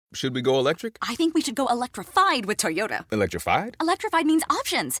should we go electric? I think we should go electrified with Toyota. Electrified? Electrified means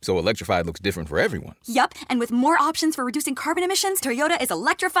options. So electrified looks different for everyone. Yup, and with more options for reducing carbon emissions, Toyota is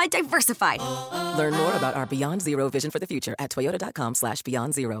electrified diversified. Learn more about our Beyond Zero vision for the future at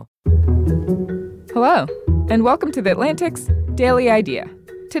toyota.com/Beyond Zero. Hello, and welcome to The Atlantic's Daily Idea.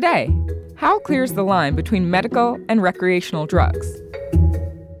 Today, how clears the line between medical and recreational drugs?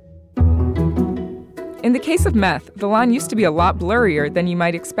 In the case of meth, the line used to be a lot blurrier than you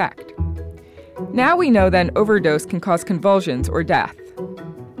might expect. Now we know that an overdose can cause convulsions or death.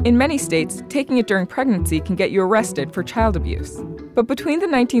 In many states, taking it during pregnancy can get you arrested for child abuse. But between the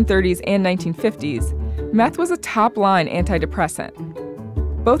 1930s and 1950s, meth was a top-line antidepressant.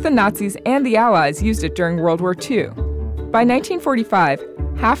 Both the Nazis and the Allies used it during World War II. By 1945,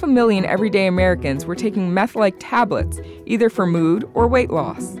 500,000 everyday Americans were taking meth-like tablets, either for mood or weight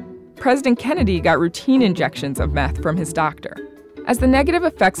loss. President Kennedy got routine injections of meth from his doctor. As the negative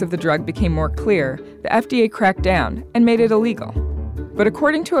effects of the drug became more clear, the FDA cracked down and made it illegal. But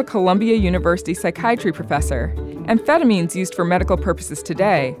according to a Columbia University psychiatry professor, amphetamines used for medical purposes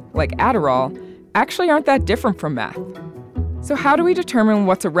today, like Adderall, actually aren't that different from meth. So how do we determine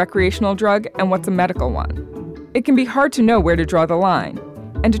what's a recreational drug and what's a medical one? It can be hard to know where to draw the line,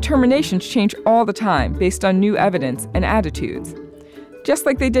 and determinations change all the time based on new evidence and attitudes, just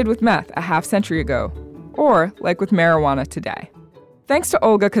like they did with meth a half-century ago, or like with marijuana today. Thanks to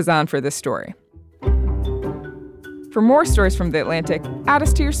Olga Kazan for this story. For more stories from The Atlantic, add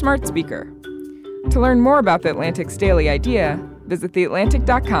us to your smart speaker. To learn more about The Atlantic's Daily Idea, visit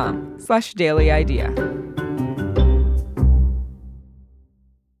theatlantic.com/dailyidea.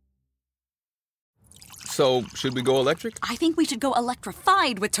 So, should we go electric? I think we should go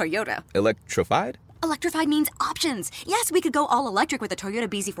electrified with Toyota. Electrified? Electrified means options. Yes, we could go all electric with a Toyota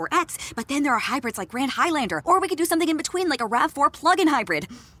BZ4X, but then there are hybrids like Grand Highlander, or we could do something in between like a RAV4 plug-in hybrid.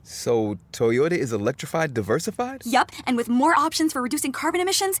 So, Toyota is electrified diversified? Yup, and with more options for reducing carbon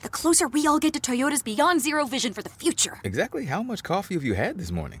emissions, the closer we all get to Toyota's Beyond Zero vision for the future. Exactly how much coffee have you had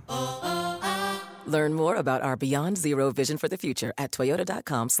this morning? Learn more about our Beyond Zero vision for the future at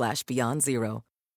toyota.com/Beyond Zero.